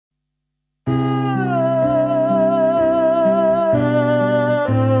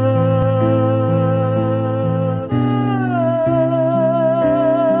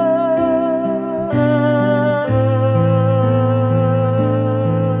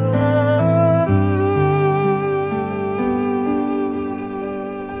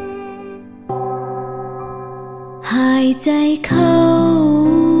ใจเข้า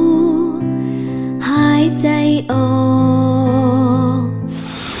หายใจออก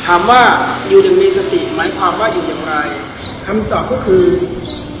ถามว่าอยู่อย่างมีสติหมายความว่าอยู่อย่างไรคำตอบก็คือ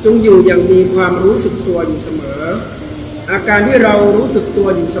จงอยู่อย่างมีความรู้สึกตัวอยู่เสมออาการที่เรารู้สึกตัว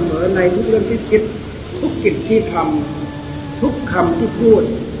อยู่เสมอในทุกเรื่องที่คิดทุกกิจที่ทำทุกคำที่พูด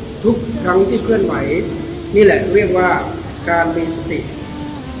ทุกครั้งที่เคลื่อนไหวนี่แหละเรียกว่าการมีสติ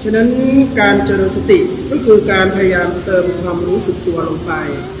ฉะนั้นการเจริญสติก็คือการพยายามเติมความรู้สึกตัวลงไป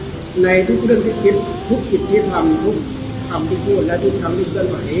ในทุกเรื่องที่คิดทุกกิจที่ทำทุกคำที่พูดและทุกครั้งที่เคลื่อน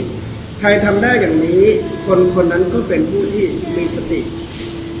ไหวใครทำได้อย่างนี้คนนั้นก็เป็นผู้ที่มีสติ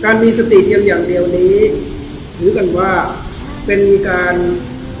การมีสติเพียงอย่างเดียวนี้ถือกันว่าเป็นการ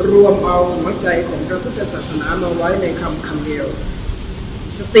รวมเอาหัวใจของพระพุทธศาสนามาไว้ในคำเดียว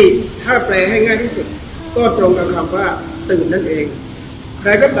สติถ้าแปลให้ง่ายที่สุดก็ตรงกับคำว่าตื่นนั่นเองใค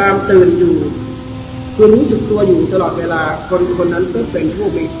รก็ตามตื่นอยู่คือรู้สึกตัวอยู่ตลอดเวลาคนนั้นก็เป็นผู้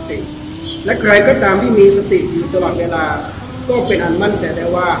มีสติและใครก็ตามที่มีสติอยู่ตลอดเวลาก็เป็นอันมั่นใจได้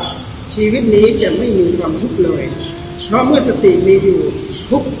ว่าชีวิตนี้จะไม่มีความทุกข์เลยเพราะเมื่อสติมีอยู่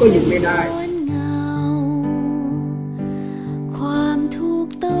ทุกข์ก็อยู่ไม่ได้ความถูก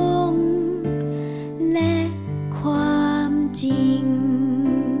ต้องและความจริง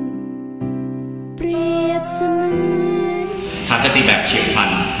เปรียบเสมือนขาดสติแบบเฉียบพลัน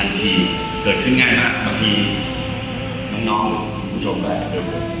ทันทีเกิดขึ้นง่ายมากบางทีน้องๆหรือคุณผู้ชมก็อาจจะ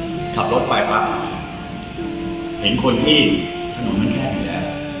เคยขับรถไปปั๊บเห็นคนที่ถนนมันแคบอยู่แล้ว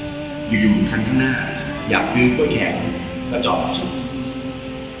อยู่ๆคันข้างหน้าอยากซื้อกล้วยแขกก็จอด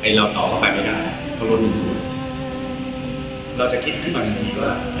ไอเราต่อเข้าไปไม่ได้เพราะรถมันสูงเราจะคิดขึ้นมาทันทีว่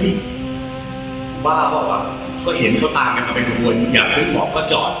าเฮ้ยบ้าเปล่าวะก็เห็นเขาตามกันมาเป็นขบวนอยากซื้อของก็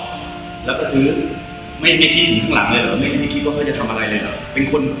จอดแล้วก็ซื้อไม่คิดถึงข้างหลังเลยเหรอไม่คิดว่าเขาจะทำอะไรเลยเหรอเป็น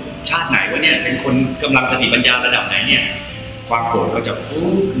คนชาติไหนวะเนี่ยเป็นคนกำลังสติปัญญาระดับไหนเนี่ยความโกรธก็จะฟุ้ง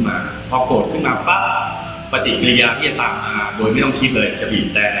ขึ้นมาพอโกรธขึ้นมาปั๊บปฏิกิริยาที่จะตามมาโดยไม่ต้องคิดเลยจะบีบ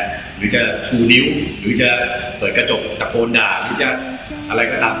แต่หรือจะชูนิ้วหรือจะเปิดกระจกตะโกนด่าหรือจะอะไร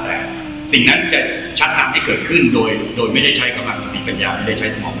ก็ตามแต่สิ่งนั้นจะชักนำให้เกิดขึ้นโดยไม่ได้ใช้กำลังสติปัญญาไม่ได้ใช้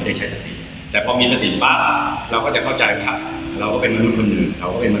สมองไม่ได้ใช้สติแต่พอมีสติปั๊บเราก็จะเข้าใจว่าเราก็เป็นมนุษย์คนหนึ่งเขา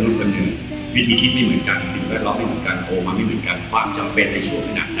ก็เป็นมนุษย์คนหนึ่งวิธีคิดไม่เหมือนกันสิ่งแวดล้อมไม่เหมือนกันโตมาไม่เหมือนกันความจำเป็นในช่วงข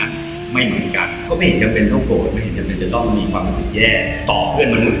ณะนั้นไม่เหมือนกันก็ไม่เห็นจำเป็นต้องโกรธไม่เห็นจำเป็นจะต้องมีความรู้สึกแย่ต่อเพื่อน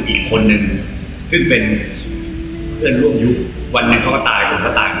มนุษย์อีกคนหนึ่งซึ่งเป็นเพื่อนร่วมยุควันหนึ่งเขาก็ตายผม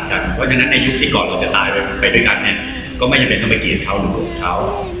ก็ตายเหมือนกันเพราะฉะนั้นในยุคที่ก่อนเราจะตายไปด้วยกันเนี่ยก็ไม่จำเป็นต้องไปเกลียดเขาหรือโกรธเขา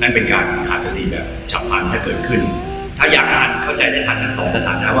นั่นเป็นการขาดสติแบบฉับพลันถ้าเกิดขึ้นถ้าอยากทันเข้าใจได้ทันทั้งสองสถ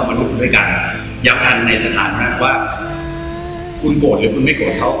านะว่ามนุษย์ด้วยกันอยากทันในสถานะว่าคุณโกรธหรือคุณไม่โกร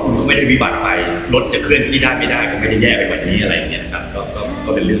ธเขาคุณก็ไม่ได้วิบัติไปรถจะเคลื่อนที่ได้ไม่ได้ก็ไม่ได้แย่ไปกว่านี้อะไรอย่างเงี้ยครับ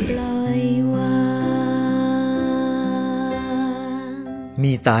ก็เป็นเรื่องนึง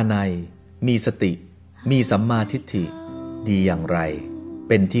มีตาในมีสติมีสัมมาทิฏฐิดีอย่างไรเ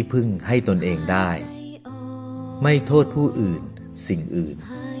ป็นที่พึ่งให้ตนเองได้ไม่โทษผู้อื่นสิ่งอื่น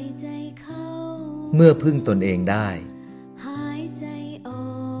เมื่อพึ่งตนเองได้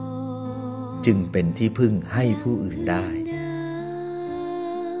จึงเป็นที่พึ่งให้ผู้อื่นได้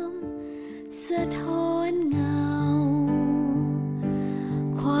สะท้อนเงา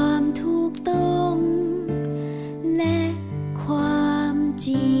ความถูกต้องและความจ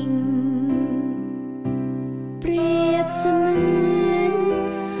ริงเปรียบเสมือน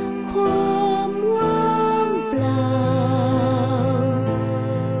ความว่างเปล่า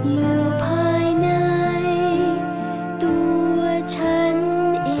อยู่ภายในตัวฉัน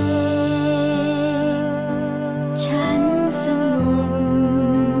เองฉันสงบ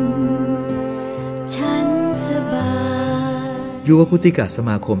ฉันสบายยุวพุทธิกส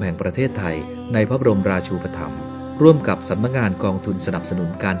มาคมแห่งประเทศไทยในพระบรมราชูปถัมภ์ร่วมกับสำนักงานกองทุนสนับสนุน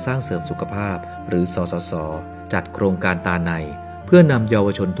การสร้างเสริมสุขภาพหรือสสส.จัดโครงการตาในเพื่อนำเยาว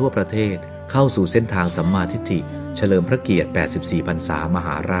ชนทั่วประเทศเข้าสู่เส้นทางสัมมาทิฏฐิเฉลิมพระเกียรติ 84 พรรษามห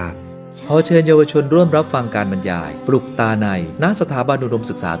าราชขอเชิญเยาวชนร่วมรับฟังการบรรยายปลุกตาในณสถาบันอุดม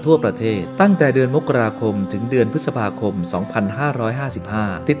ศึกษาทั่วประเทศตั้งแต่เดือนมกราคมถึงเดือนพฤษภาคม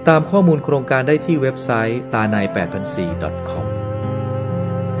 2555 ติดตามข้อมูลโครงการได้ที่เว็บไซต์ตาใน 8,400.com